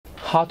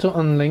how to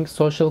unlink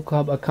social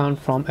club account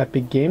from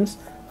Epic Games.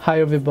 Hi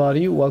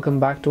everybody, welcome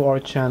back to our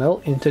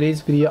channel. In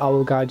today's video I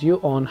will guide you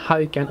on how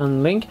you can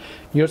unlink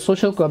your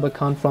social club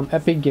account from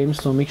Epic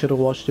Games, so make sure to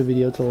watch the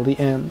video till the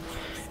end.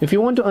 If you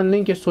want to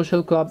unlink your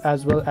social club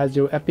as well as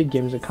your Epic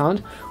Games account,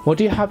 what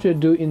you have to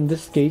do in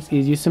this case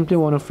is you simply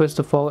want to first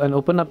of all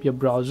open up your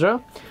browser,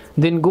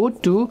 then go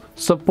to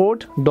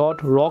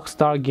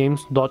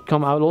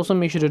support.rockstargames.com. I will also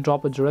make sure to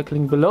drop a direct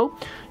link below.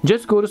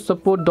 Just go to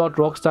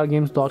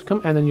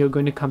support.rockstargames.com and then you're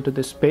going to come to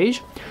this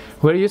page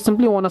where you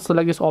simply want to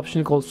select this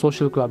option called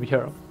social club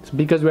here. It's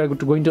because we are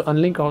going to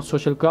unlink our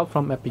social club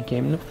from Epic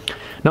Games.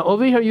 Now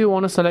over here you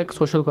want to select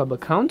social club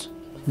account,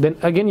 then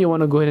again you want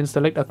to go ahead and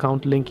select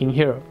account linking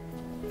here.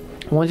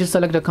 Once you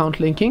select account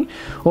linking,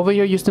 over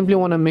here you simply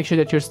want to make sure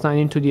that you're signed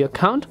into the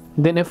account.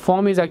 Then a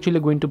form is actually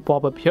going to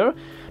pop up here.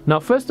 Now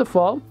first of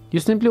all,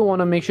 you simply want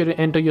to make sure to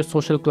enter your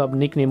social club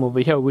nickname over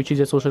here, which is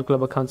your social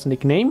club account's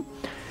nickname.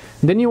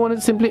 Then you want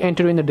to simply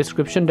enter in the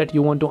description that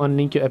you want to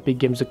unlink your Epic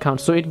Games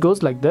account. So it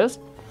goes like this: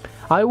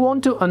 I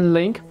want to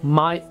unlink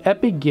my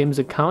Epic Games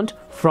account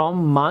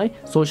from my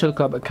social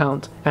club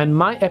account, and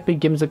my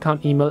Epic Games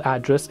account email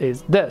address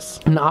is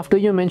this. And after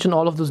you mention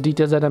all of those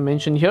details that I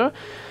mentioned here,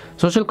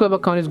 social club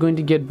account is going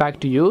to get back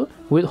to you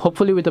with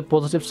hopefully with a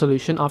positive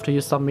solution after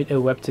you submit a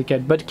web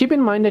ticket. But keep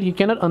in mind that you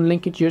cannot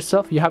unlink it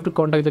yourself. You have to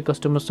contact the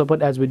customer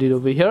support as we did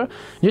over here.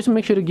 Just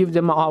make sure to give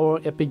them our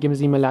Epic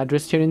Games email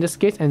address here in this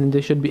case, and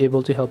they should be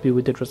able to help you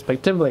with it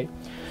respectively.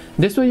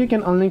 This way you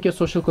can unlink your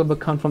social club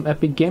account from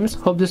Epic Games.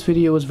 Hope this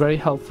video was very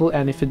helpful,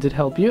 and if it did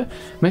help you,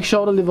 make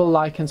sure to leave a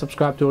like and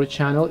subscribe to our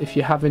channel. If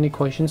you have any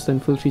questions, then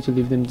feel free to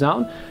leave them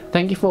down.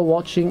 Thank you for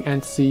watching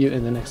and see you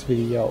in the next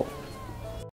video.